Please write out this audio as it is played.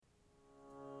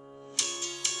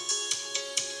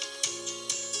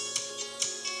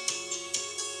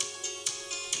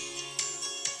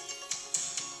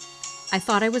I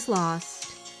thought I was lost,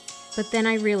 but then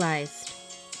I realized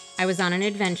I was on an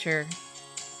adventure,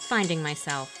 finding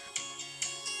myself.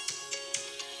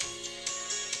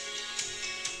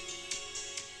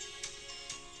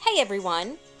 Hey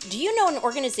everyone! Do you know an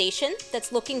organization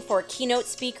that's looking for a keynote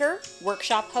speaker,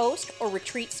 workshop host, or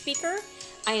retreat speaker?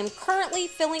 I am currently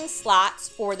filling slots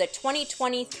for the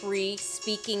 2023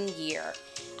 speaking year.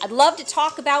 I'd love to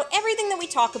talk about everything that we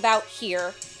talk about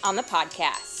here on the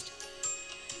podcast.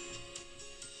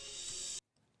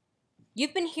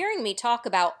 You've been hearing me talk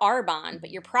about Arbonne,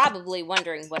 but you're probably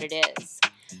wondering what it is.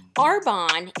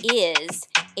 Arbonne is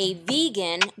a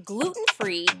vegan,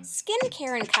 gluten-free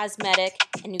skincare and cosmetic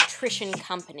and nutrition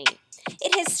company.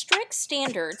 It has strict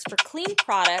standards for clean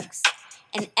products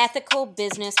and ethical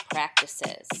business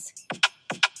practices.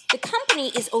 The company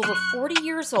is over 40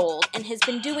 years old and has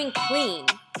been doing clean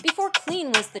before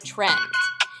clean was the trend.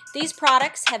 These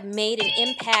products have made an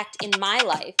impact in my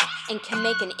life and can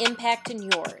make an impact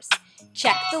in yours.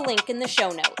 Check the link in the show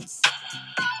notes.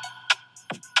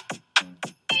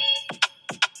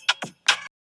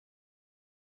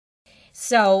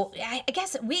 So I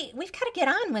guess we've got to get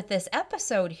on with this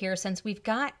episode here since we've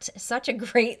got such a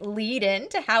great lead in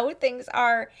to how things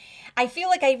are. I feel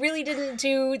like I really didn't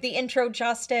do the intro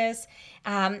justice.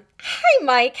 Hi,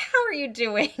 Mike. How are you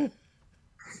doing?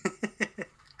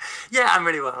 Yeah, I'm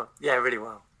really well. Yeah, really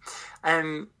well.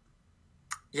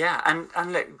 Yeah,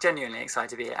 and look, genuinely excited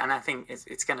to be here. And I think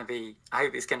it's going to be, I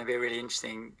hope it's going to be a really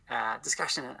interesting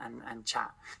discussion and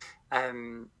chat.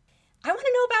 I want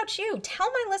to know about you. Tell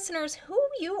my listeners who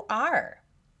you are.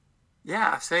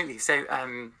 Yeah, absolutely. So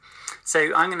I'm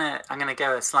gonna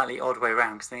go a slightly odd way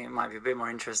around because I think it might be a bit more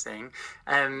interesting.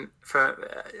 For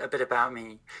a bit about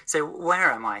me. So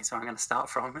where am I? So I'm going to start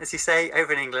from, as you say,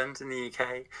 over in England in the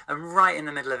UK. I'm right in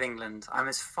the middle of England. I'm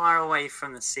as far away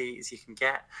from the sea as you can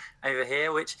get over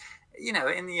here, which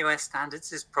in the US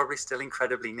standards is probably still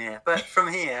incredibly near. But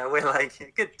from here, we're like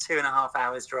a good 2.5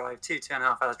 hours drive,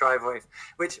 2.5 hours drive away,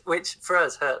 which for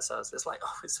us hurts us. It's like,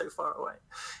 oh, it's so far away.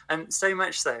 And so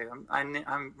much so,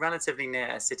 I'm relatively near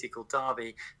a city called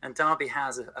Derby, and Derby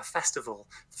has a festival,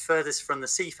 furthest from the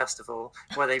sea festival,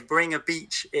 where they bring a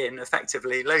beach in,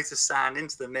 effectively, loads of sand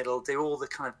into the middle, do all the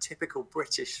kind of typical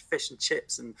British fish and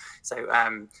chips, and so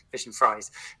fish and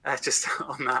fries, just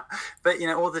on that. But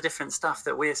all the different stuff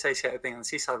that we associate with being on the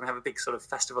seaside, we have a big sort of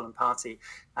festival and party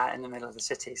in the middle of the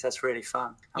city, so that's really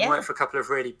fun. I work for a couple of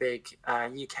really big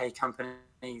UK companies.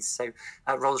 So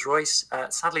Rolls-Royce,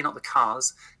 sadly not the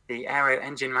cars, the aero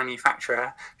engine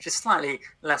manufacturer, which is slightly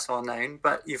less well known,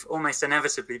 but you've almost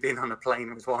inevitably been on a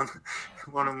plane with one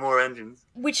or more engines.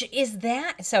 Which is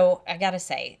that? So I gotta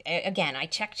say, again, I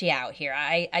checked you out here.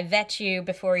 I vet you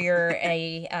before you're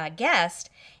a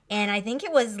guest, and I think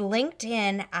it was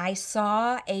LinkedIn. I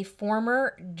saw a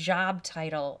former job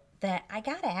title that I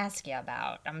gotta ask you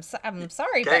about. I'm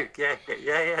sorry, Go, but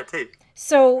yeah, do.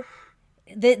 so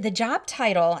the job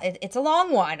title, it's a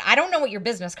long one. I don't know what your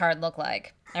business card looked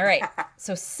like. All right.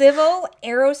 So Civil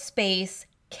Aerospace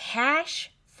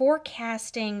Cash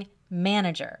Forecasting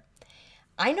Manager.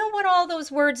 I know what all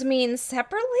those words mean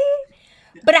separately,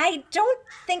 but I don't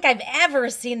think I've ever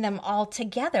seen them all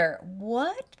together.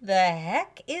 What the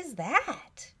heck is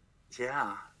that?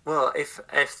 Yeah. Well, if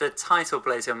the title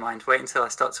blows your mind, wait until I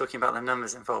start talking about the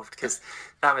numbers involved, because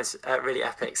that was really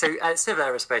epic. So, civil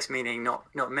aerospace meaning not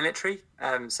military.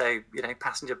 So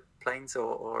passenger planes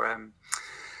or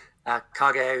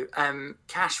cargo.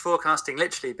 Cash forecasting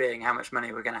literally being how much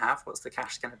money we're going to have, what's the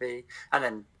cash going to be, and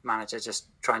then manager just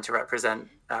trying to represent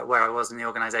where I was in the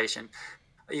organization.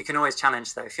 You can always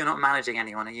challenge, though. If you're not managing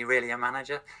anyone, are you really a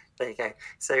manager? There you go.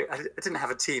 So I didn't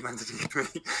have a team underneath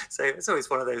me. So it's always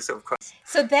one of those sort of questions.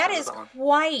 So that is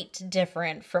quite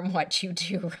different from what you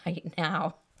do right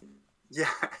now. Yeah,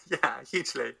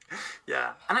 hugely.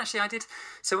 Yeah. And actually I did,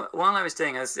 so while I was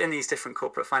in these different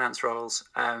corporate finance roles,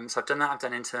 so I've done that, I've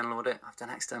done internal audit, I've done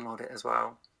external audit as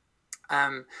well.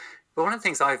 But one of the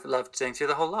things I've loved doing through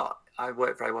the whole lot, I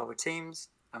work very well with teams.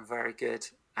 I'm very good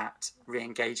at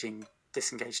re-engaging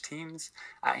disengaged teams,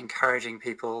 at encouraging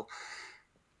people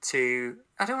to,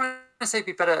 I don't want to say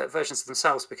be better versions of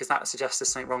themselves, because that suggests there's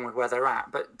something wrong with where they're at,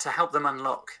 but to help them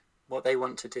unlock what they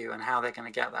want to do and how they're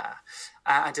going to get there.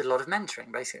 I did a lot of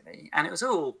mentoring, basically, and it was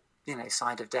all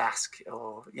side of desk,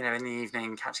 or in the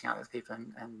evening catching up with people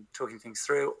and talking things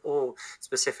through, or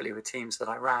specifically with teams that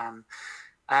I ran.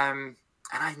 And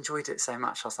I enjoyed it so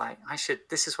much. I was like,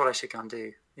 this is what I should go and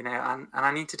do, and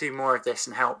I need to do more of this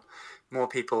and help more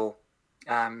people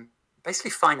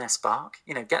basically find their spark,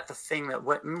 get the thing that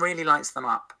really lights them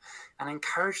up, and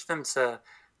encourage them to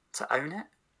own it,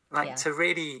 like to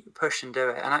really push and do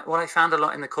it. And what I found a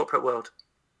lot in the corporate world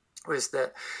was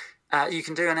that you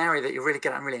can do an area that you're really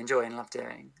good at and really enjoy and love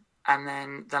doing, and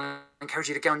then they'll encourage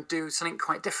you to go and do something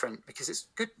quite different because it's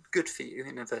good for you,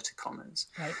 in inverted commas.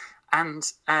 Right. And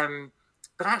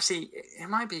but actually, it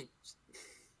might be,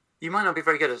 you might not be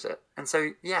very good at it, and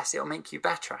so yes, it'll make you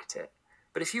better at it.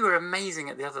 But if you were amazing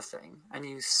at the other thing and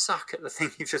you suck at the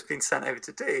thing you've just been sent over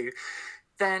to do,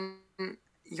 then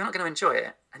you're not going to enjoy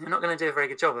it, and you're not going to do a very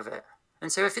good job of it.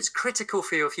 And so if it's critical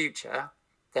for your future,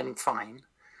 then fine.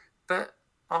 But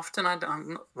often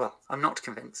I'm not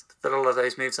convinced that all of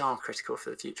those moves are critical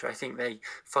for the future. I think they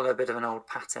follow a bit of an old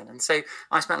pattern. And so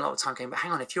I spent a lot of time going, but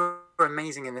hang on, if you're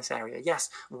amazing in this area, yes,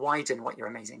 widen what you're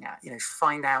amazing at.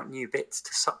 Find out new bits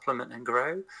to supplement and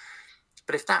grow.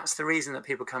 But if that's the reason that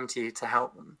people come to you to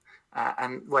help them,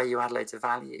 and where you add loads of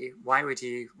value, why would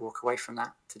you walk away from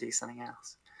that to do something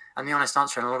else? And the honest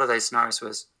answer in a lot of those scenarios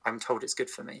was, I'm told it's good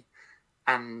for me.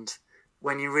 And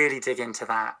when you really dig into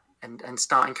that, and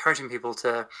start encouraging people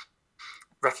to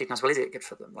recognize, well, is it good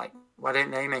for them? Like, why don't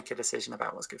they make a decision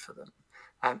about what's good for them?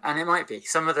 And it might be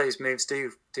some of those moves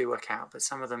do work out, but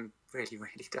some of them really,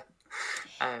 really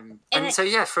don't. So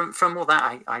yeah, from all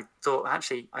that, I thought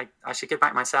actually I should give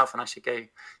back myself, and I should go,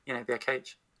 be a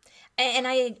coach. And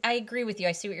I agree with you.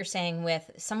 I see what you're saying with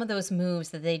some of those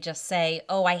moves that they just say,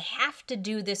 oh, I have to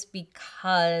do this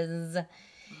because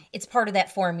it's part of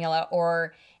that formula,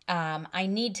 or I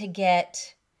need to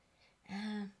get.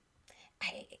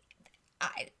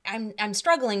 I'm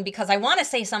struggling because I want to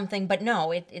say something, but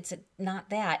no, it's not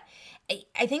that.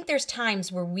 I think there's times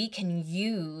where we can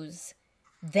use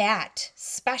that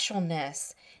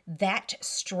specialness, that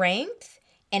strength,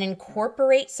 and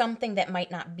incorporate something that might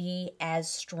not be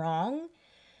as strong,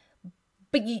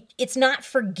 but it's not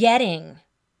forgetting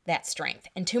that strength.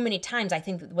 And too many times I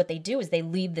think that what they do is they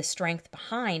leave the strength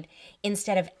behind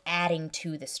instead of adding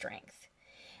to the strength.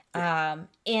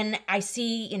 And I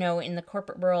see, in the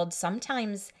corporate world,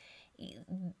 sometimes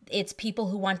it's people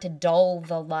who want to dull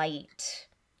the light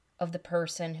of the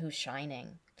person who's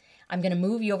shining. I'm going to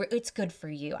move you over. It's good for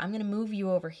you. I'm going to move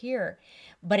you over here.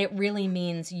 But it really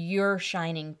means you're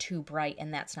shining too bright,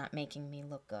 and that's not making me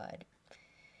look good.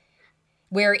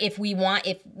 Where if we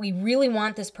really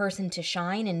want this person to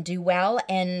shine and do well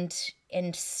and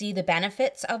see the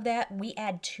benefits of that, we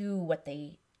add to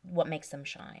what makes them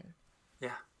shine.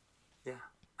 Yeah.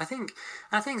 I think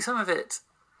some of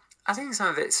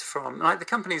it's from, like, the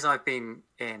companies I've been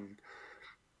in.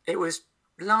 It was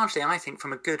largely, I think,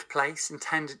 from a good place,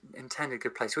 intended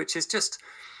good place, which is just,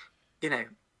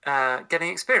 getting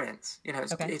experience.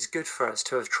 It's good for us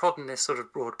to have trodden this sort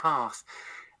of broad path.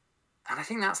 And I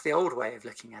think that's the old way of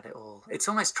looking at it all. It's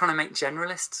almost trying to make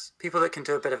generalists, people that can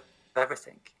do a bit of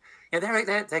everything.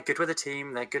 They're good with a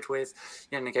team. They're good with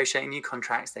negotiating new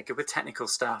contracts. They're good with technical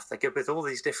stuff. They're good with all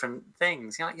these different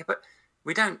things. But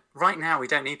we don't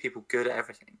need people good at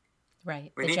everything.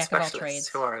 Right. We need specialists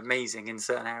who are amazing in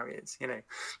certain areas.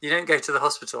 You don't go to the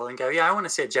hospital and go, I want to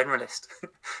see a generalist.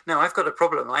 No, I've got a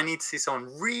problem. I need to see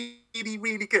someone really,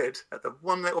 really good at the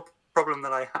one little problem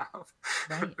that I have,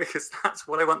 right. Because that's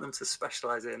what I want them to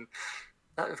specialize in.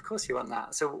 Of course you want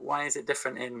that. So why is it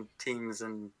different in teams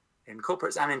and in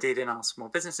corporates, and indeed in our small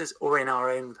businesses, or in our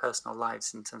own personal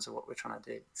lives in terms of what we're trying to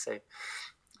do? So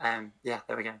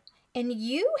there we go. And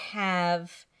you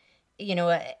have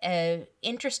a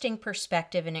interesting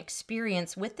perspective and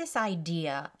experience with this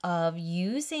idea of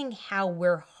using how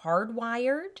we're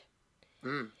hardwired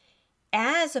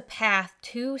as a path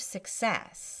to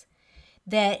success,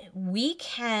 that we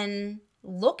can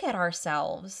look at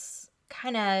ourselves,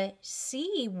 kind of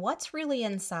see what's really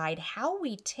inside, how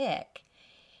we tick,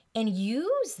 and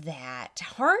use that,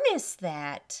 harness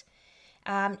that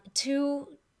to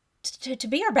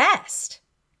be our best.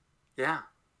 Yeah.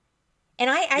 And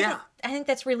I think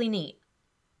that's really neat.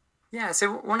 Yeah.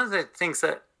 So one of the things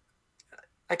that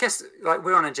I guess, like,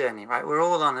 we're on a journey, right? We're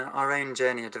all on our own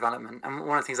journey of development. And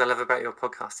one of the things I love about your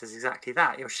podcast is exactly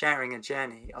that. You're sharing a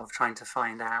journey of trying to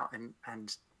find out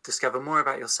and discover more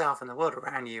about yourself and the world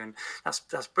around you. And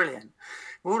that's brilliant.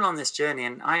 We're all on this journey.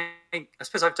 And I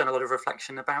suppose I've done a lot of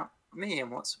reflection about me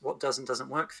and what does and doesn't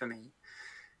work for me.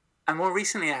 And more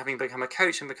recently, having become a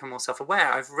coach and become more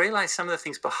self-aware, I've realized some of the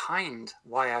things behind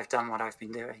why I've done what I've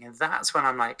been doing. And that's when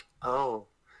I'm like, oh,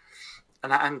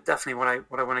 and definitely what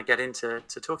I want to get into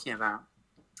talking about.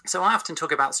 So I often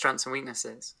talk about strengths and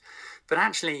weaknesses, but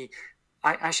actually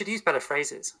I should use better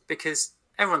phrases, because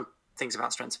everyone thinks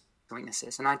about strengths and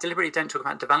weaknesses. And I deliberately don't talk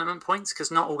about development points,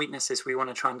 because not all weaknesses we want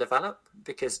to try and develop,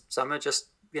 because some are just,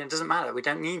 it doesn't matter. We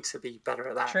don't need to be better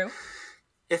at that. True.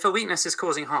 if a weakness is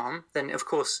causing harm, then of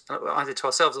course, either to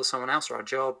ourselves or someone else, or our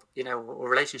job, or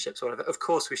relationships or whatever, of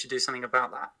course we should do something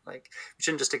about that. Like, we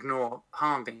shouldn't just ignore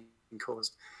harm being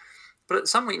caused. But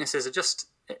some weaknesses are just,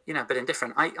 a bit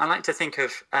indifferent. I like to think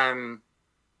of, I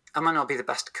might not be the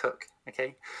best cook,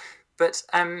 okay? But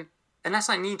unless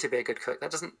I need to be a good cook,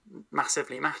 that doesn't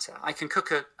massively matter. I can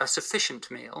cook a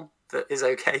sufficient meal that is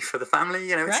okay for the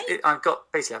family. Right. I've got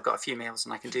a few meals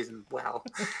and I can do them well,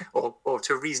 or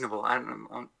to reasonable. I'm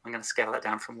going to scale that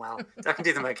down from well. I can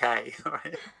do them okay. All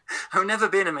right. I'll never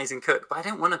be an amazing cook, but I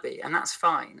don't want to be, and that's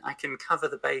fine. I can cover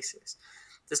the bases.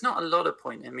 There's not a lot of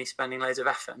point in me spending loads of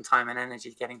effort and time and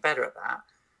energy getting better at that,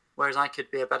 whereas I could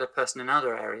be a better person in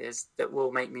other areas that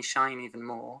will make me shine even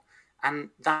more. And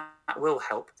that will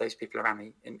help those people around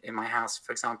me in my house,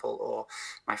 for example, or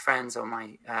my friends, or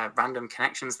my random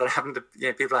connections that I happen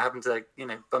to, people I happen to,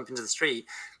 bump into the street.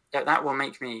 That will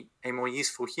make me a more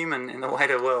useful human in the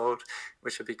wider world,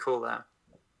 which would be cooler.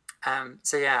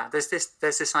 So yeah, there's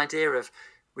this idea of,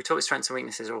 we talk with strengths and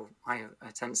weaknesses, or I have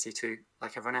a tendency to,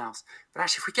 like everyone else. But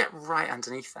actually, if we get right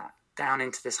underneath that, down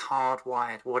into this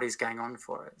hardwired, what is going on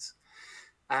for us,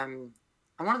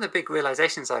 and one of the big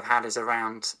realizations I've had is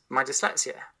around my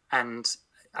dyslexia. And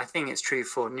I think it's true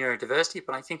for neurodiversity,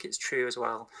 but I think it's true as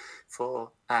well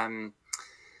for, I've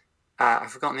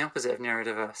forgotten the opposite of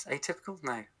neurodiverse. Atypical?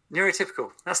 No. Neurotypical.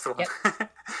 That's the one.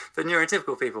 Yep. For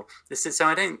neurotypical people. So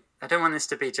I don't want this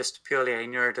to be just purely a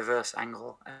neurodiverse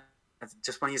angle. I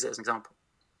just want to use it as an example.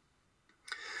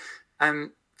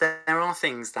 There are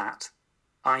things that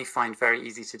I find very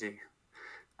easy to do.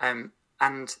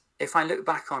 And if I look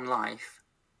back on life,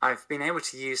 I've been able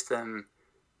to use them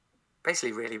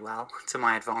basically really well to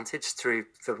my advantage through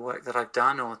the work that I've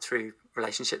done, or through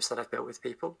relationships that I've built with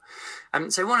people.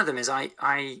 So one of them is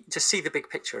I just see the big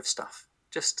picture of stuff.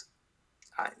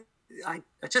 I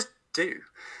just do.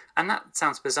 And that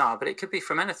sounds bizarre, but it could be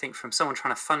from anything from someone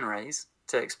trying to fundraise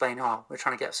to explain, we're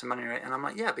trying to get some money. And I'm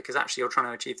like, yeah, because actually you're trying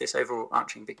to achieve this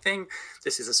overarching big thing.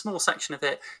 This is a small section of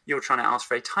it. You're trying to ask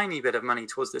for a tiny bit of money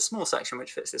towards this small section,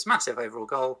 which fits this massive overall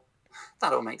goal.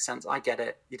 That all makes sense. I get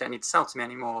it. You don't need to sell to me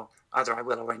anymore. Either I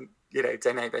will or won't,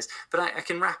 donate this. But I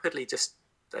can rapidly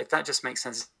if that just makes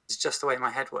sense. It's just the way my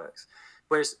head works.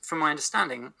 Whereas from my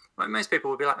understanding, most people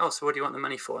would be like, so what do you want the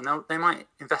money for? And they might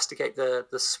investigate the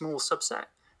small subset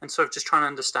and sort of just try and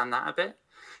understand that a bit.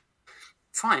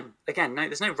 Fine. Again, no,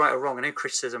 there's no right or wrong, and no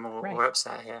criticism or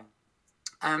upset here.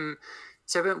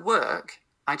 So at work,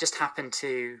 I just happen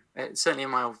to, certainly in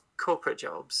my old corporate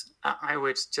jobs, I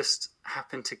would just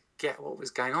happen to get what was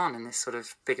going on in this sort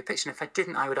of bigger picture. And if I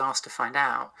didn't, I would ask to find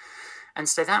out. And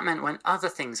so that meant when other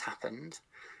things happened,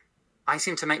 I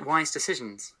seemed to make wise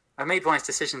decisions. I made wise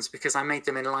decisions because I made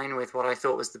them in line with what I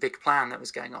thought was the big plan that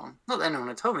was going on. Not that anyone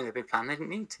had told me the big plan, they didn't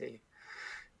need to.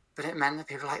 But it meant that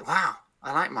people were like, wow,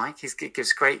 I like Mike. He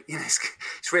gives great, he's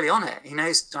really on it. He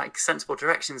knows like sensible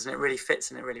directions, and it really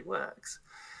fits and it really works.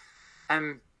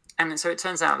 And so it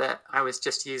turns out that I was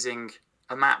just using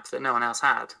a map that no one else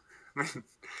had.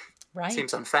 Right.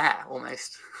 Seems unfair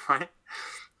almost, right?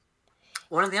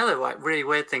 One of the other really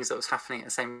weird things that was happening at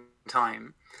the same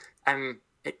time,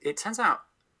 it turns out,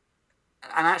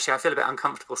 and actually I feel a bit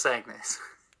uncomfortable saying this.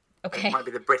 Okay. It might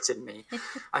be the Brit in me.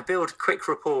 I build quick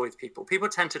rapport with people. People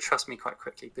tend to trust me quite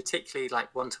quickly, particularly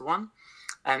like one-to-one.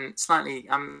 I'm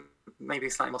maybe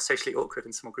slightly more socially awkward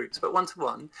in small groups, but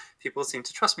one-to-one, people seem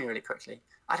to trust me really quickly.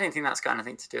 I don't think that's got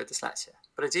anything to do with dyslexia,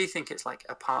 but I do think it's like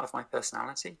a part of my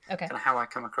personality, kind of how I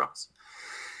come across.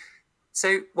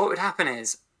 So what would happen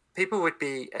is people would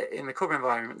be in the corporate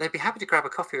environment, they'd be happy to grab a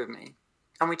coffee with me,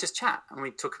 and we'd just chat, and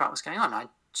we'd talk about what's going on. I'd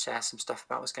share some stuff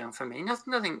about what's going on for me.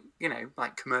 Nothing,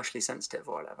 like commercially sensitive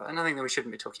or whatever, and nothing that we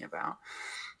shouldn't be talking about.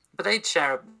 But they'd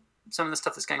share some of the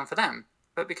stuff that's going on for them.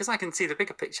 But because I can see the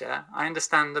bigger picture, I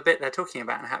understand the bit they're talking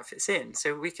about and how it fits in.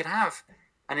 So we could have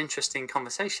an interesting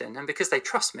conversation. And because they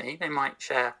trust me, they might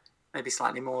share maybe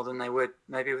slightly more than they would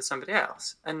maybe with somebody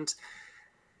else. And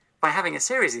by having a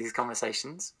series of these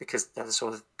conversations, because they're the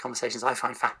sort of conversations I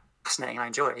find fascinating, I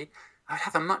enjoy, I would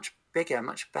have a much bigger,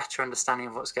 much better understanding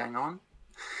of what's going on,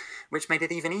 which made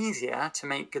it even easier to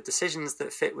make good decisions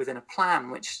that fit within a plan,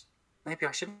 which maybe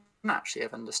I shouldn't actually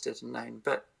have understood and known,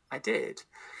 but I did.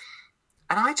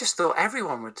 And I just thought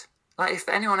everyone would, like if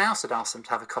anyone else had asked them to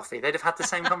have a coffee, they'd have had the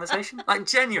same conversation. Like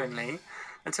genuinely,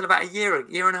 until about a year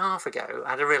and a half ago, I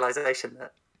had a realization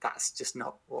that that's just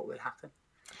not what would happen.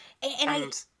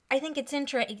 And I think it's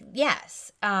interesting.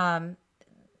 Yes.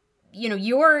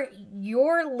 You're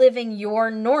living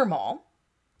your normal,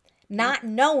 not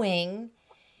knowing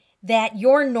that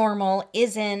your normal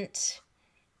isn't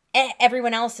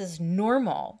everyone else's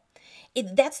normal.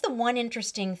 That's the one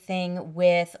interesting thing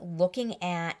with looking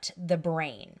at the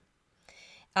brain.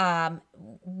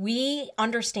 We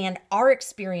understand our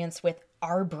experience with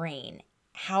our brain,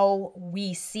 how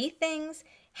we see things,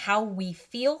 how we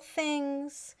feel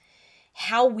things,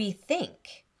 how we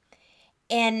think.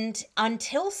 And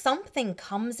until something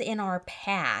comes in our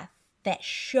path that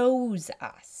shows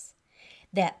us,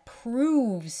 that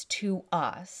proves to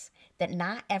us that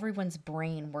not everyone's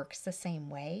brain works the same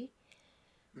way,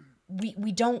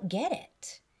 we don't get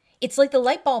it. It's like the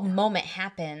light bulb moment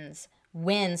happens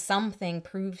when something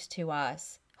proves to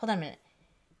us, hold on a minute,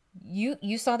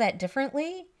 you saw that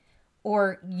differently,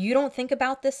 or you don't think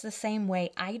about this the same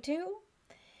way I do.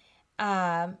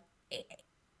 Um,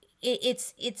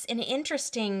 it's an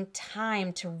interesting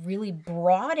time to really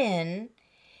broaden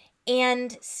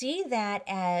and see that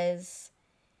as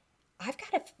I've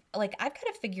got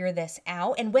to figure this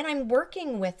out. And when I'm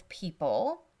working with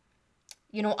people,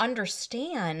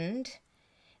 understand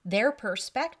their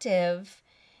perspective,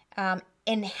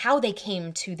 and how they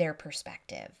came to their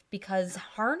perspective, because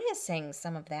harnessing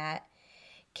some of that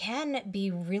can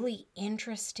be really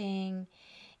interesting,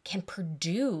 can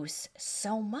produce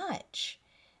so much.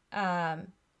 I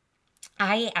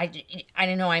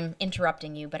don't know, I'm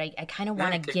interrupting you, but I kind of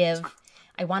want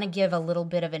to give a little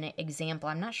bit of an example.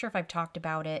 I'm not sure if I've talked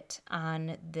about it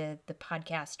on the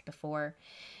podcast before.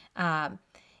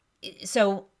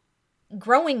 So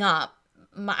growing up,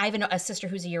 I have a sister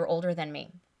who's a year older than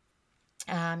me.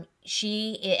 And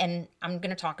I'm going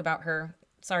to talk about her.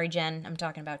 Sorry, Jen, I'm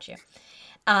talking about you.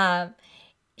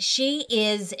 She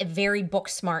is a very book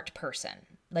smart person.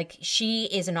 Like, she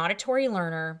is an auditory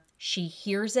learner. She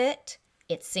hears it,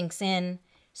 it sinks in.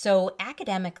 So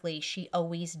academically, she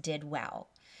always did well.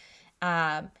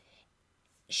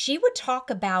 She would talk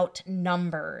about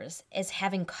numbers as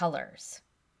having colors.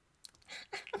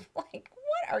 I'm like,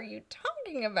 what are you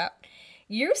talking about?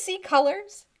 You see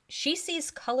colors, she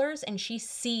sees colors, and she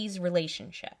sees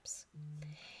relationships.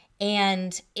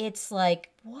 And it's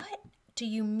like, what do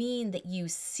you mean that you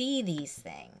see these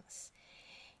things?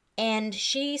 And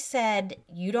she said,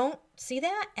 you don't see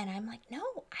that? And I'm like, no,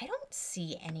 I don't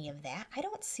see any of that. I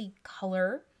don't see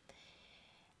color.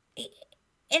 And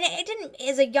it didn't,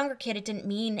 as a younger kid, it didn't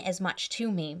mean as much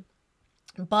to me.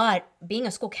 But being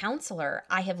a school counselor,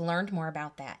 I have learned more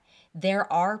about that.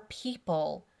 There are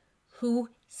people who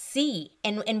see,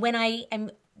 and when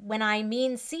I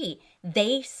mean see,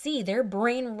 they see, their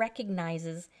brain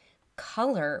recognizes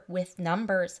color with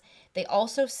numbers. They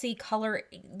also see color.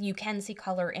 You can see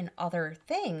color in other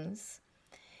things,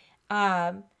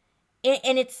 and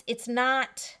it's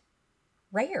not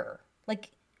rare.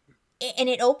 Like, and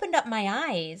it opened up my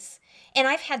eyes. And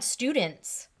I've had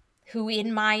students who,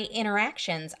 in my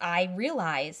interactions, I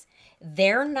realize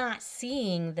they're not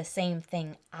seeing the same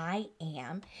thing I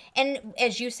am. And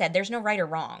as you said, there's no right or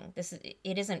wrong.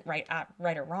 It isn't right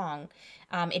or wrong.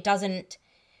 It doesn't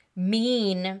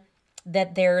mean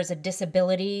that there's a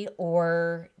disability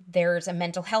or there's a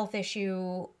mental health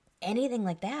issue, anything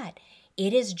like that.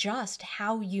 It is just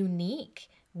how unique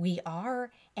we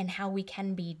are and how we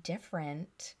can be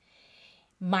different.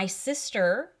 My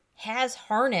sister has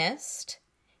harnessed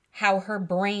how her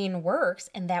brain works,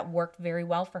 and that worked very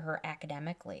well for her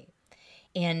academically.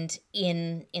 And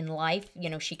in life,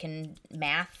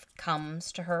 math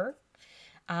comes to her,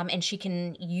 and she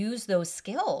can use those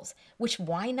skills, which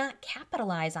why not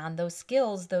capitalize on those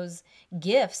skills, those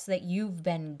gifts that you've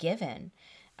been given?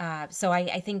 So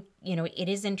I think, it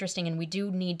is interesting, and we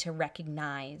do need to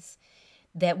recognize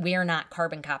that we're not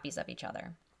carbon copies of each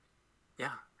other.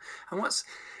 Yeah. And what's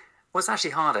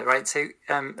actually harder, right? So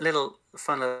a little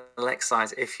fun little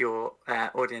exercise, if your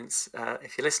audience,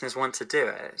 if your listeners want to do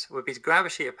it, would be to grab a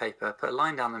sheet of paper, put a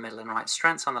line down the middle, and write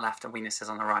strengths on the left and weaknesses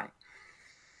on the right,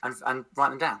 and write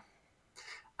them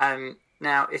down.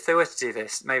 Now, if they were to do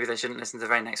this, maybe they shouldn't listen to the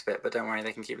very next bit, but don't worry,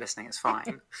 they can keep listening, it's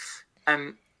fine.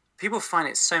 People find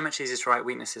it so much easier to write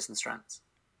weaknesses than strengths.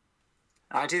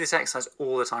 I do this exercise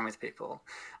all the time with people,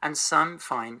 and some,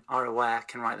 fine, are aware,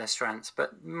 can write their strengths,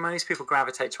 but most people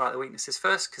gravitate to write the weaknesses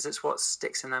first because it's what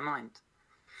sticks in their mind.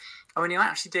 And when you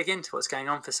actually dig into what's going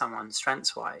on for someone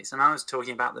strengths-wise, and I was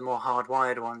talking about the more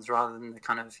hardwired ones rather than the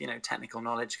kind of, technical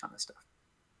knowledge kind of stuff,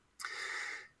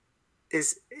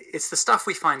 it's the stuff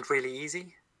we find really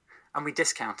easy, and we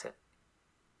discount it.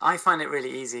 I find it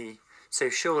really easy, so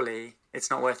surely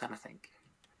it's not worth anything.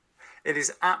 It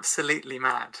is absolutely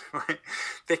mad, right?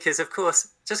 Because, of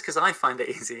course, just because I find it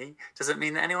easy doesn't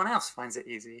mean that anyone else finds it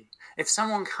easy. If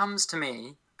someone comes to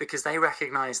me because they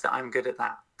recognize that I'm good at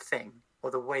that thing, or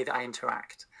the way that I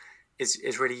interact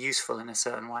is really useful in a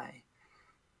certain way,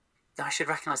 I should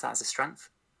recognize that as a strength.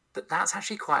 but that's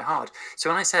actually quite hard. So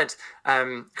when I said,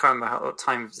 can't remember what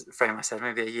time frame I said,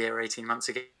 maybe a year or 18 months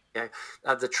ago,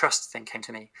 the trust thing came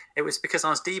to me. It was because I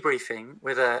was debriefing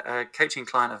with a coaching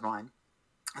client of mine.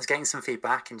 I was getting some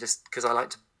feedback, and just because I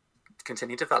like to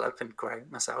continue to develop and grow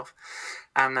myself,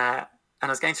 and I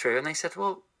was going through, and they said,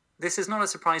 well, this is not a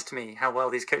surprise to me how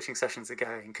well these coaching sessions are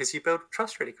going, because you build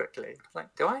trust really quickly. I was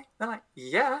like, do I? They're like,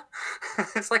 yeah.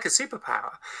 It's like a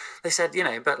superpower. They said,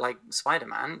 but like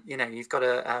Spider-Man, you've got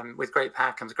to, with great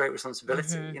power comes great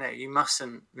responsibility. Mm-hmm. You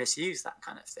mustn't misuse that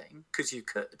kind of thing, because you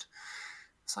could.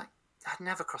 It's like, that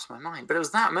never crossed my mind. But it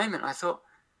was that moment I thought,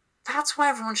 that's why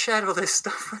everyone shared all this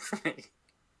stuff with me,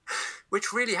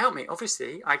 which really helped me.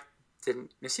 Obviously, I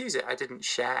didn't misuse it. I didn't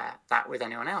share that with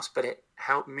anyone else, but it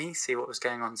helped me see what was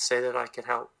going on so that I could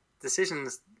help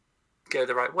decisions go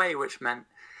the right way, which meant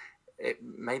it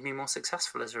made me more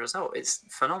successful as a result. It's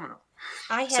phenomenal.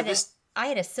 I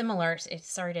had a similar,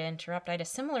 sorry to interrupt, I had a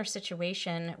similar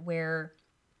situation where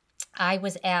I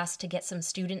was asked to get some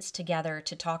students together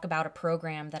to talk about a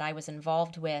program that I was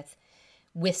involved with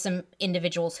some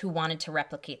individuals who wanted to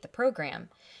replicate the program.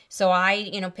 So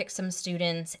I, picked some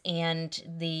students, and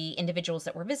the individuals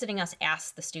that were visiting us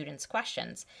asked the students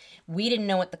questions. We didn't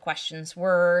know what the questions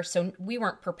were, so we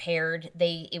weren't prepared.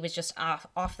 It was just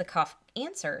off the cuff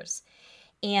answers.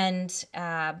 And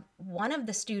one of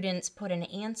the students put an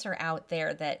answer out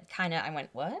there that I went,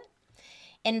 what?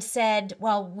 And said,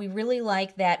 well, we really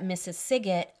like that Mrs.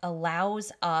 Siggett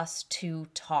allows us to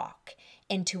talk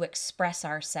and to express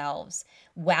ourselves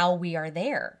while we are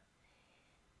there.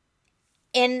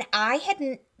 And I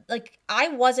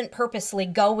wasn't purposely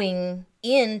going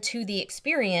into the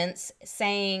experience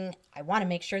saying, I want to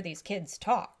make sure these kids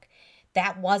talk.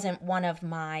 That wasn't one of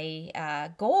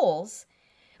my goals,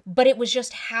 but it was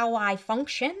just how I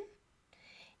function.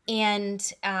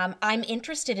 And I'm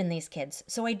interested in these kids.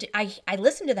 So I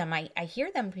listen to them. I hear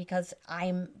them because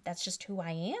that's just who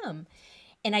I am.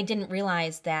 And I didn't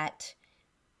realize that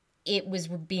it was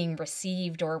being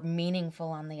received or meaningful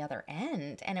on the other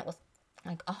end. And it was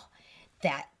like, oh,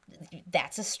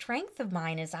 that's a strength of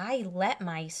mine, is I let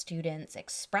my students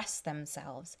express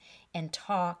themselves and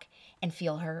talk and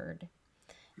feel heard.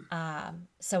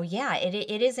 So yeah,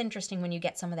 it is interesting when you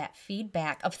get some of that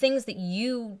feedback of things that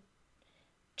you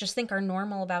just think are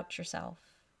normal about yourself.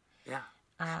 Yeah.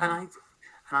 And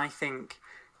I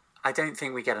don't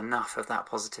think we get enough of that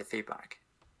positive feedback.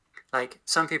 Like,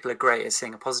 some people are great at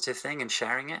seeing a positive thing and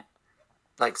sharing it.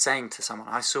 Like saying to someone,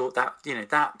 I saw that,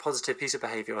 that positive piece of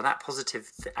behavior, or that positive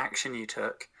action you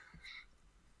took,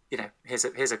 here's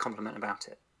a compliment about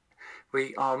it.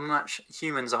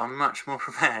 Humans are much more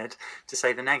prepared to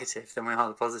say the negative than we are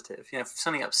the positive. If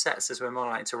something upsets us, we're more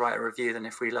likely to write a review than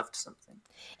if we loved something.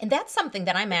 And that's something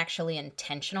that I'm actually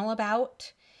intentional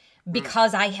about,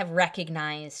 because I have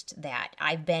recognized that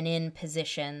I've been in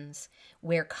positions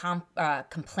where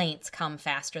complaints come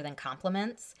faster than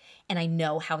compliments, and I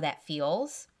know how that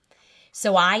feels.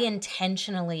 So I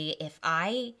intentionally, if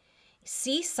I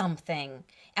see something,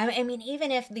 I mean,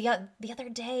 even if the other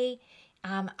day,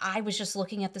 I was just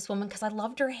looking at this woman because I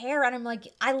loved her hair, and I'm like,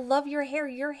 I love your hair.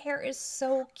 Your hair is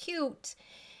so cute.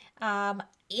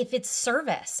 If it's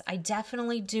service, I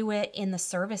definitely do it in the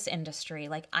service industry.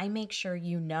 Like, I make sure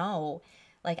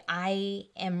like, I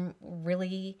am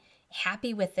really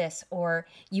happy with this, or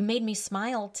you made me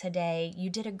smile today. You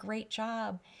did a great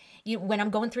job. When I'm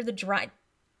going through the drive,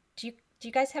 do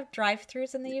you guys have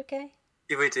drive-throughs in the UK?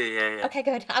 Yeah, we do, yeah. Okay,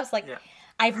 good. I was like, yeah.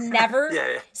 I've never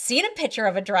seen a picture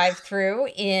of a drive-through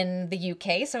in the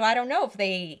UK, so I don't know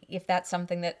if that's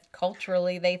something that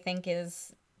culturally they think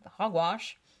is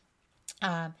hogwash.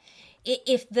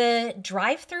 If the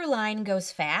drive-through line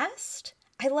goes fast,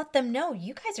 I let them know,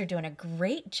 you guys are doing a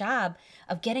great job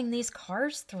of getting these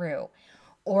cars through.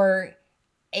 Or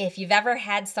if you've ever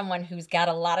had someone who's got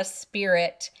a lot of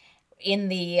spirit in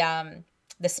the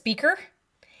speaker,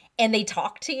 and they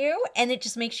talk to you and it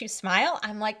just makes you smile,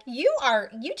 I'm like, you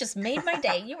just made my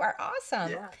day. You are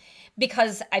awesome. Yeah.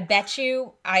 Because I bet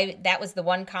you that was the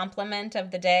one compliment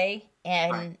of the day,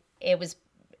 and it was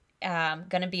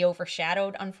going to be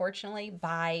overshadowed, unfortunately,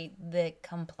 by the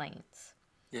complaints.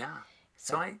 Yeah.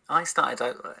 So I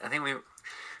started, I think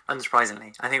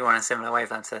unsurprisingly, I think we're on a similar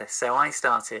wavelength to this. So I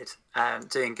started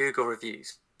doing Google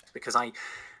reviews, because I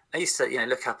used to,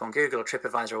 look up on Google or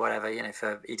TripAdvisor or whatever,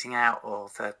 for eating out or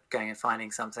for going and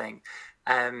finding something.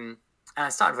 And I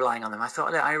started relying on them. I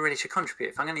thought, look, I really should contribute.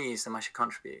 If I'm going to use them, I should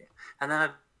contribute. And then I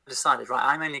decided, right,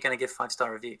 I'm only going to give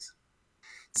 5-star reviews.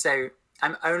 So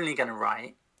I'm only going to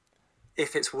write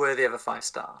if it's worthy of a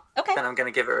 5-star. Okay. Then I'm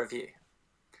going to give it a review.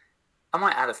 I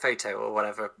might add a photo or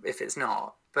whatever if it's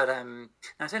not. But I don't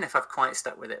know if I've quite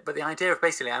stuck with it. But the idea of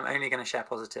basically I'm only going to share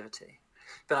positivity,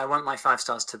 but I want my 5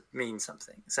 stars to mean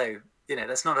something. So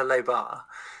that's not a low bar.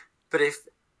 But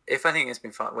if I think it's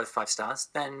been worth 5 stars,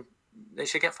 then they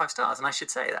should get 5 stars, and I should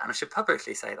say that, and I should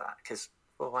publicly say that, because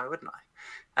why wouldn't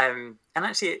I? And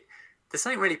actually, there's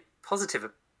something really positive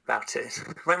about it.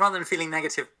 Rather than feeling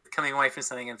negative coming away from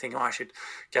something and thinking, I should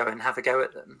go and have a go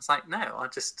at them. It's like, no, I'll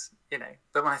just,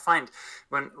 But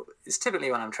it's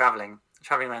typically when I'm traveling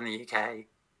around the UK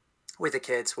with the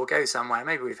kids, we'll go somewhere.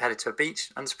 Maybe we've headed to a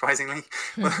beach, unsurprisingly.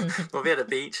 We'll be at a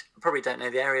beach. Probably don't know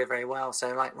the area very well.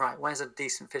 So right, where's a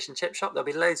decent fish and chip shop? There'll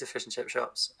be loads of fish and chip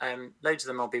shops. Loads of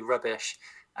them will be rubbish.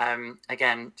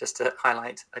 Again, just to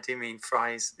highlight, I do mean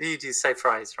fries. You do say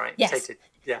fries, right? Yes. Potato,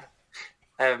 yeah.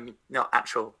 Not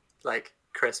actual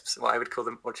crisps, what I would call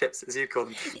them, or chips as you call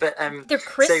them. But they're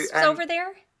crisps over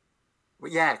there?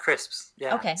 Yeah, crisps.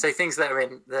 Yeah. Okay. So things that are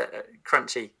in the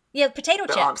crunchy. Yeah, potato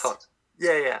chips. Aren't hot.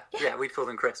 Yeah. We'd call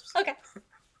them crisps. Okay.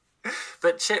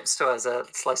 But chips to us are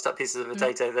sliced up pieces of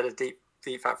potato that are deep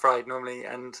fat fried normally,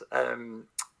 and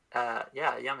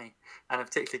yummy, and are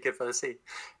particularly good for the sea.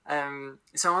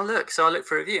 So I'll look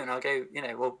for a review, and I'll go.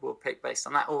 We'll pick based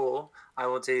on that, or I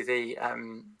will do the.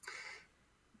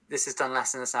 This is done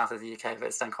less in the south of the UK, but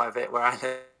it's done quite a bit where I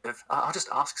live. I'll just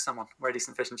ask someone where a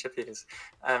decent fish and chippy is.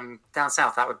 Down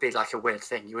south, that would be like a weird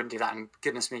thing. You wouldn't do that, and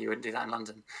goodness me, you wouldn't do that in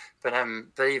London. But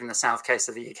even the south coast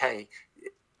of the UK,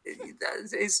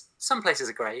 some places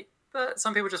are great, but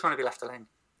some people just want to be left alone.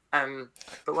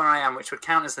 But where I am, which would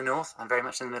count as the north, I'm very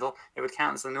much in the middle. It would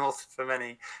count as the north for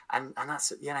many, and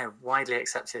that's widely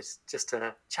accepted just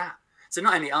to chat. So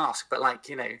not only ask, but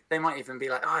they might even be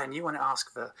like, and you want to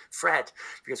ask for Fred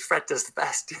because Fred does the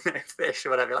best, fish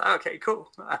or whatever. Like, okay,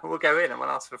 cool. We'll go in and we'll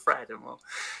ask for Fred, and we'll,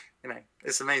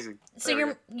 it's amazing.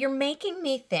 So you're making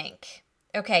me think.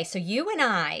 Okay, so you and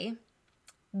I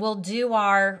will do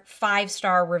our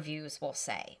 5-star reviews. We'll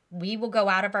say we will go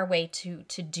out of our way to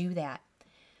do that.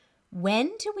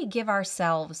 When do we give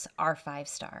ourselves our 5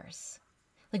 stars?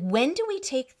 When do we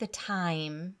take the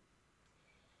time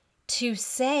to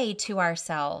say to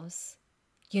ourselves,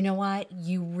 you know what,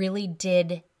 you really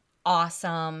did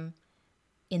awesome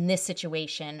in this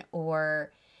situation,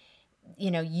 or,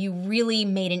 you really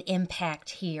made an impact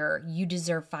here. You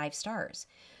deserve 5 stars.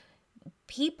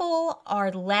 People are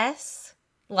less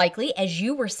likely, as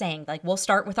you were saying, we'll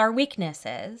start with our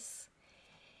weaknesses,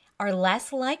 are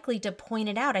less likely to point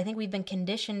it out. I think we've been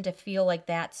conditioned to feel like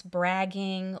that's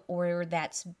bragging, or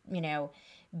that's,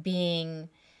 being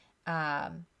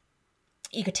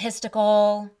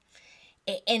egotistical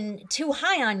and too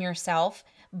high on yourself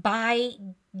by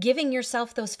giving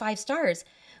yourself those 5 stars.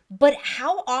 But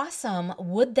how awesome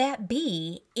would that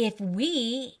be if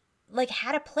we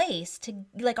had a place to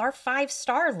our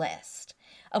 5-star list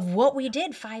of what we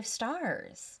did 5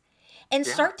 stars, and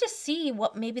start to see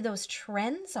what maybe those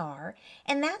trends are.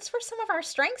 And that's where some of our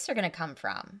strengths are going to come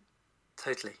from.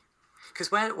 Totally. Because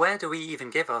where do we even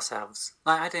give ourselves?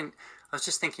 I was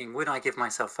just thinking, would I give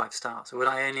myself 5 stars? Or would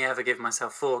I only ever give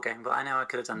myself 4 going, but I know I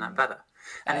could have done that better.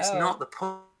 And it's not the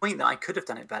point that I could have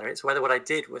done it better. It's whether what I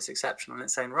did was exceptional in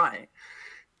its own right.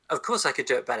 Of course I could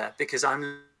do it better because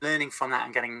I'm learning from that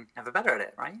and getting ever better at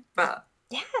it, right? But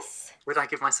yes, would I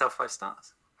give myself 5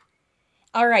 stars?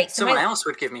 All right. So someone else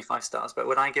would give me 5 stars, but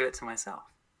would I give it to myself?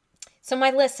 So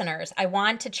my listeners, I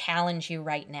want to challenge you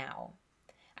right now.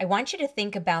 I want you to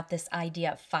think about this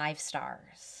idea of 5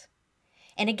 stars.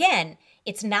 And again,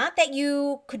 it's not that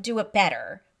you could do it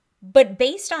better, but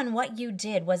based on what you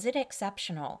did, was it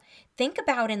exceptional? Think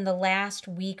about in the last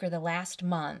week or the last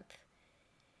month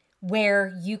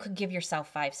where you could give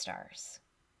yourself 5 stars.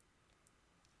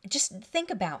 Just think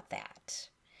about that.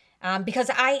 Because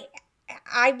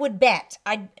I would bet,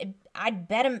 I'd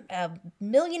bet $1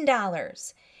 million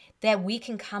that we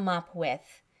can come up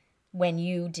with when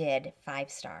you did 5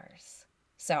 stars.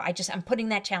 So I'm putting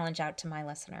that challenge out to my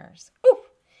listeners. Ooh,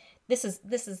 this is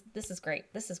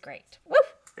great. This is great. Woo!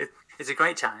 It's a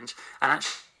great challenge, and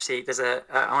actually,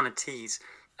 I want to tease.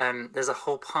 There's a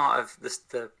whole part of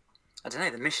the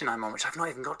mission I'm on, which I've not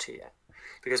even got to yet,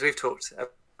 because we've talked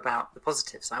about the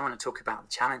positives. I want to talk about the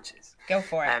challenges. Go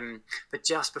for it. But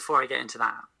just before I get into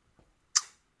that,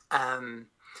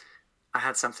 I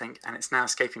had something, and it's now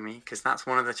escaping me, because that's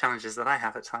one of the challenges that I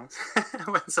have at times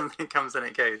when something comes and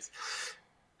it goes.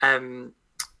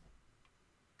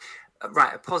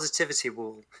 Right, a positivity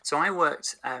wall. So I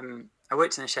worked in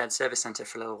a shared service centre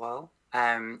for a little while.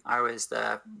 I was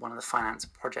one of the finance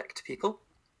project people.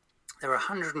 There were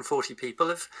 140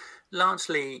 people of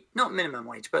largely not minimum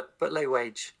wage, but low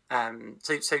wage.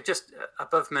 So just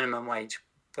above minimum wage,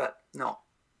 but not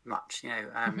much.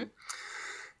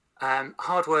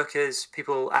 Hard workers,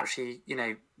 people actually,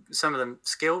 some of them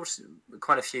skilled,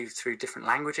 quite a few through different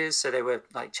languages. So they were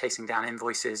like chasing down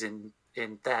invoices in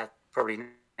their probably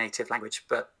native language,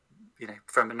 but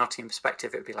from a Nottingham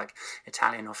perspective, it would be like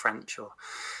Italian or French or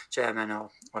German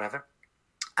or whatever.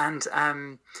 And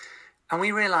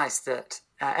we realised that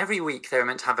every week they were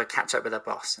meant to have a catch up with their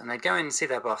boss, and they'd go in and see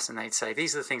their boss, and they'd say,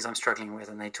 "These are the things I'm struggling with,"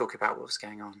 and they'd talk about what was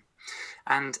going on.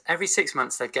 And every 6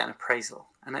 months they'd get an appraisal,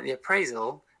 and at the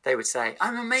appraisal they would say,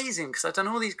 "I'm amazing because I've done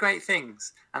all these great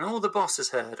things," and all the boss has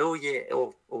heard all year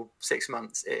or 6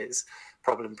 months is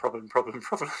problem.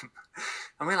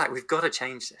 And we're like, we've got to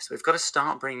change this. We've got to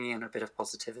start bringing in a bit of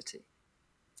positivity.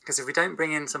 Because if we don't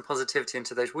bring in some positivity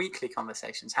into those weekly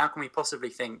conversations, how can we possibly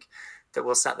think that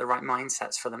we'll set the right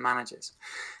mindsets for the managers?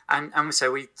 And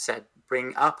so we said,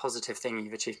 bring a positive thing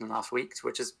you've achieved in the last week,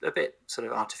 which is a bit sort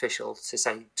of artificial to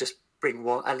say, just bring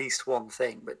at least one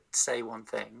thing, but say one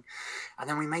thing. And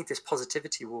then we made this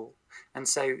positivity wall. And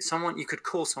so you could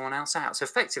call someone else out. So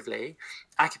effectively,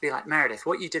 I could be like, "Meredith,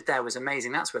 what you did there was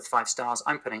amazing. That's worth 5 stars.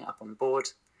 I'm putting it up on the board."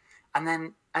 And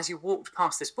then as you walked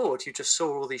past this board, you just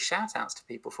saw all these shout outs to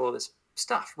people for all this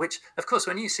stuff, which, of course,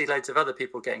 when you see loads of other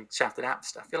people getting shouted out for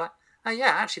stuff, you're like, "Oh, yeah,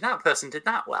 actually, that person did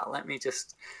that well. Let me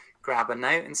just grab a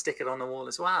note and stick it on the wall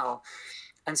as well."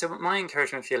 And so my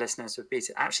encouragement for your listeners would be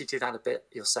to actually do that a bit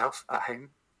yourself at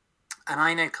home. And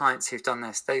I know clients who've done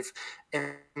this. They've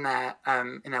in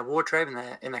their wardrobe,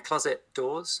 in their closet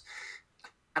doors,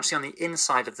 actually on the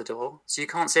inside of the door, so you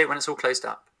can't see it when it's all closed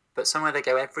up, but somewhere they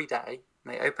go every day.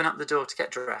 They open up the door to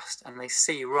get dressed, and they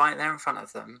see right there in front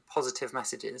of them positive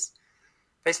messages,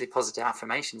 basically positive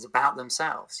affirmations about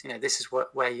themselves. This is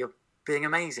where you're being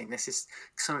amazing. This is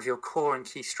some of your core and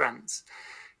key strengths.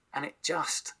 And it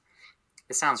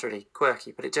sounds really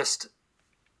quirky, but it just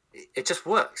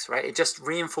works, right? It just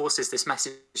reinforces this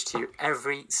message to you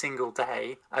every single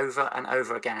day, over and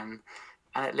over again,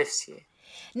 and it lifts you.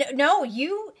 No,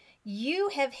 you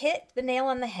have hit the nail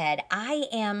on the head. I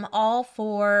am all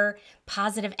for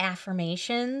positive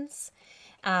affirmations.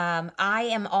 I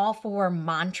am all for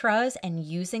mantras and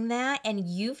using that. And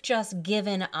you've just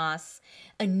given us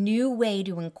a new way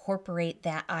to incorporate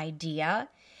that idea.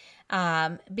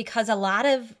 Because a lot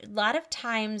of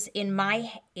times in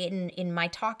my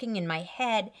talking in my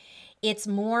head, it's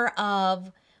more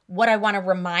of what I want to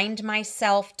remind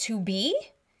myself to be.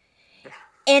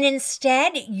 And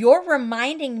instead, you're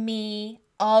reminding me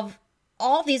of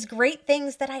all these great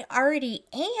things that I already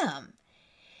am.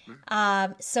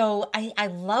 So I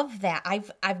love that.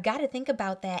 I've got to think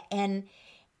about that. And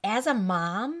as a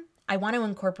mom, I want to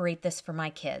incorporate this for my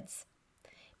kids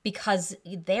because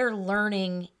they're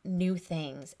learning new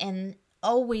things. And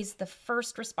always the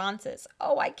first response is,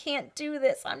 "Oh, I can't do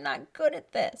this. I'm not good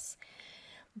at this."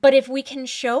 But if we can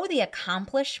show the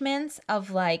accomplishments of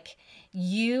like,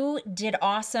 you did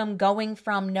awesome going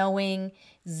from knowing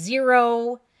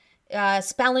 0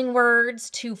 spelling words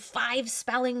to 5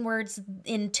 spelling words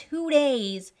in 2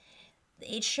 days,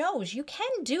 it shows you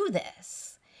can do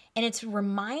this. And it's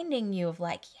reminding you of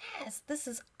like, yes, this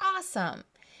is awesome.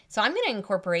 So I'm going to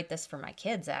incorporate this for my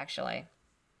kids, actually.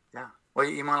 Yeah. Well,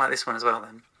 you might like this one as well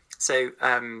then. So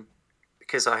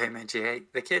because I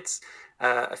homogate the kids,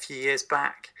 a few years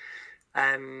back,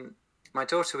 my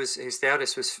daughter who's the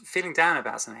eldest, was feeling down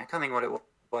about something. I can't think what it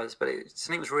was, but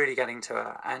something was really getting to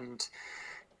her,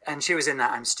 and she was in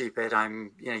that "I'm stupid,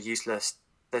 I'm useless,"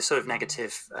 those sort of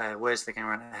negative words that are going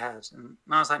around her head. And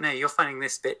I was like, "No, you're finding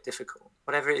this bit difficult.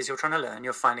 Whatever it is you're trying to learn,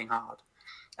 you're finding hard,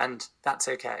 and that's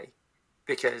okay,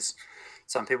 because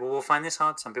some people will find this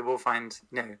hard. Some people will find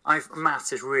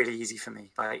maths is really easy for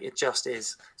me. Like it just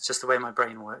is. It's just the way my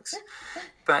brain works.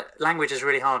 But language is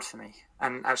really hard for me,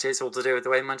 and actually, it's all to do with the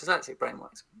way my dyslexic brain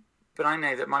works. But I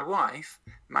know that my wife,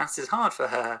 maths is hard for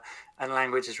her, and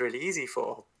language is really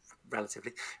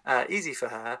relatively easy for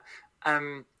her.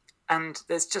 And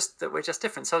there's just that we're just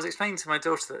different. So I was explaining to my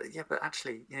daughter that but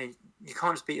actually, you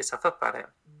can't just beat yourself up about it.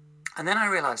 And then I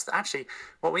realized that actually,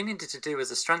 what we needed to do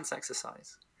was a strengths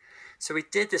exercise. So we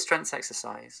did the strengths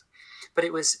exercise, but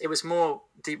it was more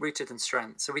deep-rooted than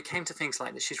strength. So we came to things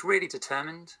like that. She's really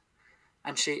determined,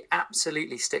 and she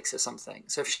absolutely sticks at something.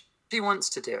 So if she wants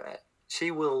to do it, she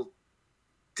will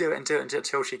do it and do it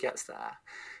until she gets there.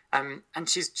 And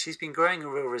she's been growing a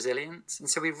real resilience. And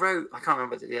so we wrote, I can't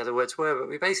remember what the other words were, but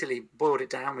we basically boiled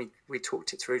it down. We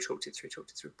talked it through,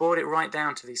 boiled it right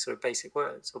down to these sort of basic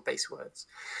words or base words.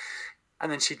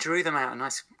 And then she drew them out, a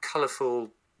nice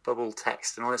colourful bubble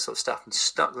text and all this sort of stuff, and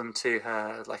stuck them to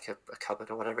her like a cupboard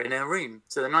or whatever in her room.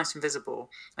 So they're nice and visible.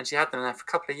 And she had them there for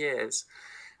a couple of years.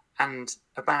 And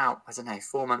about, I don't know,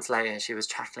 4 months later, she was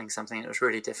tackling something that was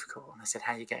really difficult. And I said,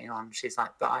 how are you getting on? She's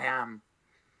like, but I am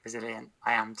resilient.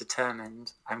 I am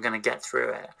determined. I'm going to get through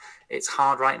it. It's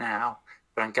hard right now,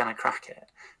 but I'm going to crack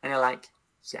it. And you're like,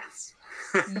 yes.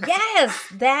 Yes.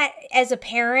 That, as a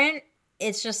parent,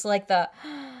 it's just like the,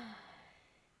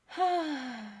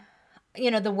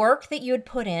 the work that you had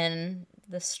put in,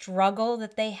 the struggle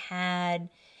that they had,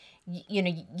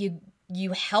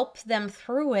 you help them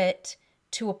through it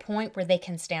to a point where they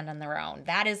can stand on their own.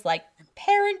 That is like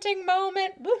parenting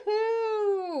moment.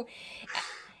 Woohoo!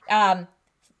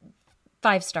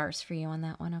 5 stars for you on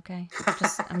that one, okay?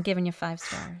 I'm giving you 5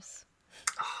 stars.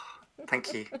 Oh,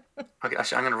 thank you. I'm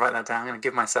going to write that down. I'm going to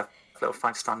give myself a little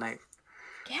 5-star note.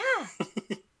 Yeah.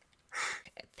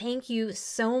 Thank you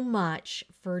so much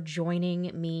for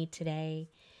joining me today.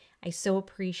 I so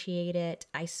appreciate it.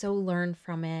 I so learned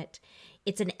from it.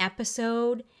 It's an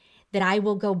episode that I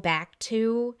will go back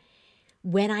to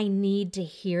when I need to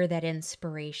hear that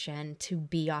inspiration to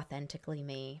be authentically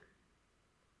me.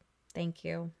 Thank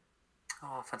you.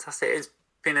 Oh, fantastic. It's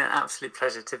been an absolute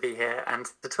pleasure to be here and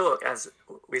to talk. As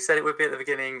we said it would be at the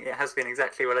beginning, it has been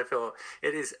exactly what I thought.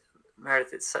 It is,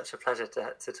 Meredith, it's such a pleasure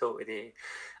to talk with you.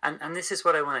 And this is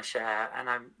what I want to share. And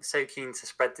I'm so keen to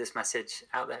spread this message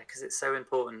out there because it's so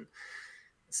important.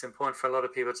 It's important for a lot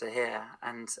of people to hear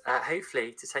and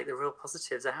hopefully to take the real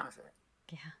positives out of it.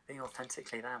 Yeah. Being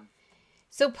authentically them.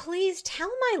 So please tell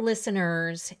my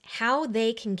listeners how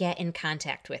they can get in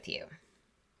contact with you.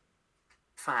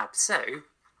 Fab. So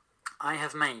I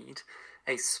have made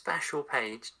a special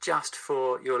page just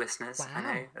for your listeners. Wow. I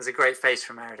know there's a great face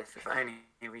from Meredith. If only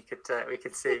we could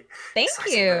see. Thank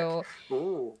you.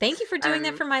 Ooh. Thank you for doing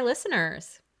that for my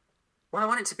listeners. Well, I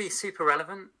want it to be super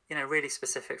relevant, really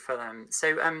specific for them.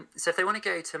 So if they want to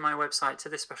go to my website, to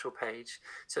this special page,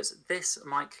 so it's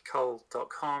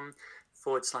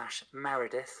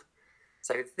thismikecole.com/Meredith.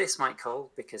 So this Mike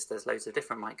Cole, because there's loads of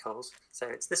different Mike Coles. So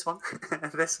it's this one,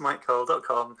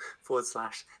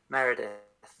 thismikecole.com/Meredith.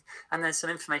 And there's some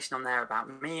information on there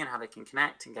about me and how they can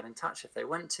connect and get in touch if they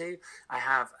want to. I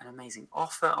have an amazing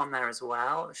offer on there as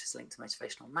well, which is linked to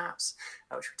Motivational Maps,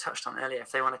 which we touched on earlier.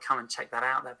 If they want to come and check that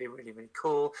out, that'd be really, really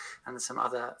cool. And there's some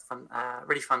other fun,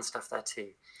 really fun stuff there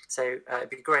too. So it'd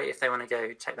be great if they want to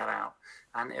go check that out.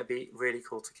 And it'd be really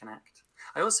cool to connect.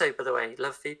 I also, by the way,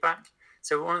 love feedback.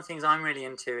 So one of the things I'm really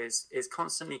into is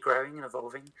constantly growing and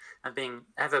evolving and being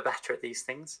ever better at these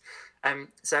things.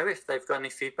 So if they've got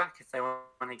any feedback, if they want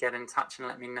to get in touch and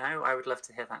let me know, I would love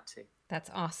to hear that too.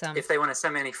 That's awesome. If they want to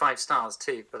send me any 5 stars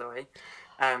too, by the way,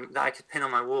 that I could pin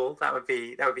on my wall, that would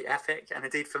be epic. And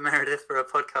indeed for Meredith, for a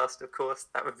podcast, of course,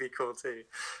 that would be cool too.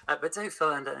 But don't feel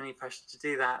under any pressure to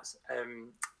do that.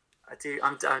 I'm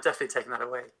definitely taking that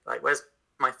away. Like, where's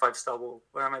my 5-star wall?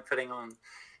 Where am I putting on?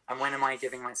 And when am I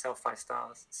giving myself 5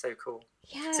 stars? So cool.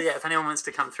 Yes. So yeah, if anyone wants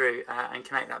to come through and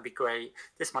connect, that'd be great.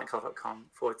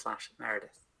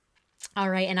 thismikecole.com/Meredith. All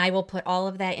right. And I will put all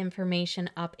of that information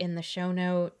up in the show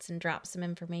notes and drop some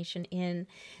information in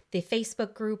the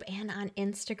Facebook group and on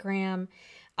Instagram.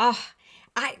 Oh,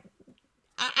 I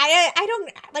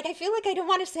don't, like, I feel like I don't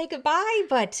want to say goodbye,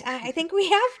 but I think we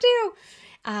have to.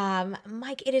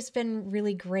 Mike, it has been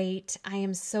really great. I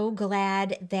am so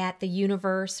glad that the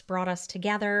universe brought us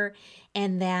together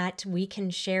and that we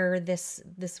can share this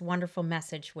wonderful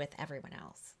message with everyone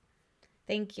else.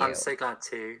 Thank you. I'm so glad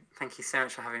to. Thank you so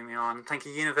much for having me on. Thank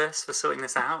you, universe, for sorting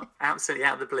this out. Absolutely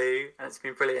out of the blue. And it's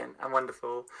been brilliant and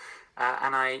wonderful.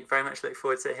 And I very much look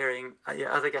forward to hearing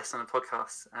your other guests on the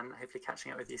podcast and hopefully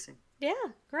catching up with you soon. Yeah,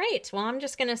 great. Well, I'm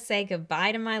just going to say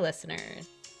goodbye to my listeners.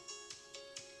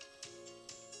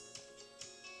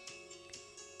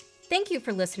 Thank you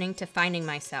for listening to Finding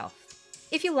Myself.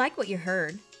 If you like what you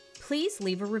heard, please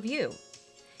leave a review.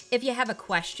 If you have a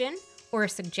question or a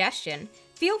suggestion,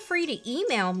 feel free to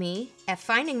email me at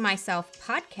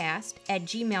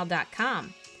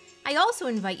findingmyselfpodcast@gmail.com. I also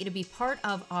invite you to be part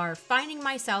of our Finding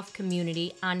Myself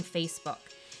community on Facebook.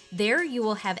 There you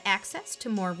will have access to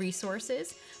more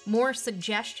resources, more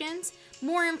suggestions,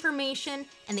 more information,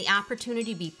 and the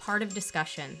opportunity to be part of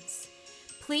discussions.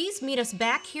 Please meet us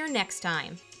back here next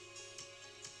time.